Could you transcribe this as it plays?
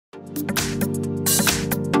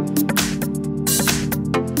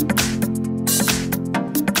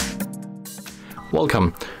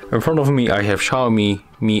Welcome. In front of me I have Xiaomi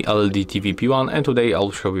Mi LED TV P1, and today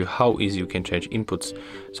I'll show you how easy you can change inputs.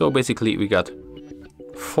 So basically we got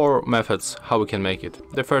 4 methods how we can make it.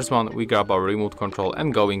 The first one, we grab our remote control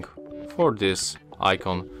and going for this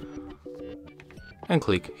icon and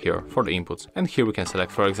click here for the inputs, and here we can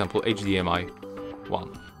select, for example, HDMI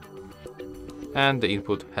 1, and the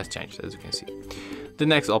input has changed, as you can see. The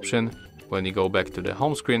next option, when you go back to the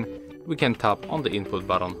home screen, we can tap on the input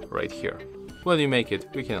button right here. When we make it,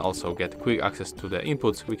 we can also get quick access to the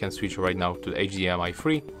inputs. We can switch right now to the HDMI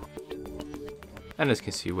 3. And as you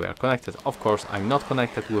can see, we are connected. Of course, I'm not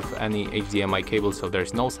connected with any HDMI cable, so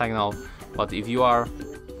there's no signal, but if you are,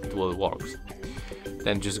 it will work.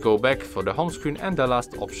 Then just go back for the home screen, and the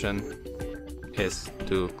last option is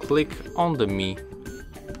to click on the Mi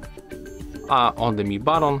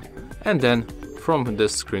button, and then from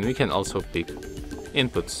this screen we can also pick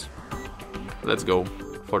inputs. Let's go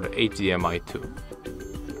for the HDMI 2,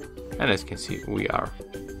 and as you can see, we are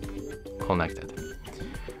connected.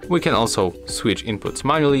 We can also switch inputs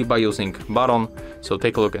manually by using button. So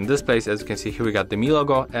take a look in this place. As you can see, here we got the Mi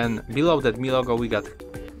logo, and below that Mi logo we got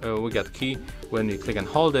key. When we click and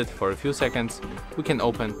hold it for a few seconds, we can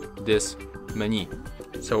open this menu.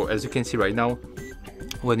 So as you can see right now,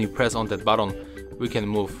 when you press on that button, we can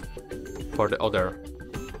move for the other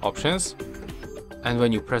options. And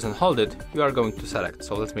when you press and hold it, you are going to select.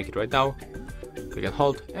 So let's make it right now. Click and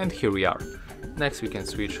hold, and here we are. Next we can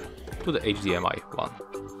switch to the HDMI 1.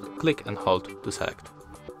 Click and hold to select.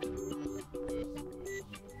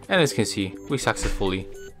 And as you can see, we successfully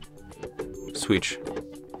switch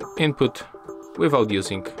input without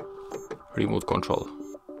using remote control.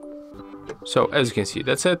 So as you can see,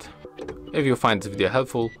 that's it. If you find this video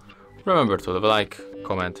helpful, remember to leave a like,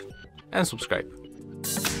 comment and subscribe.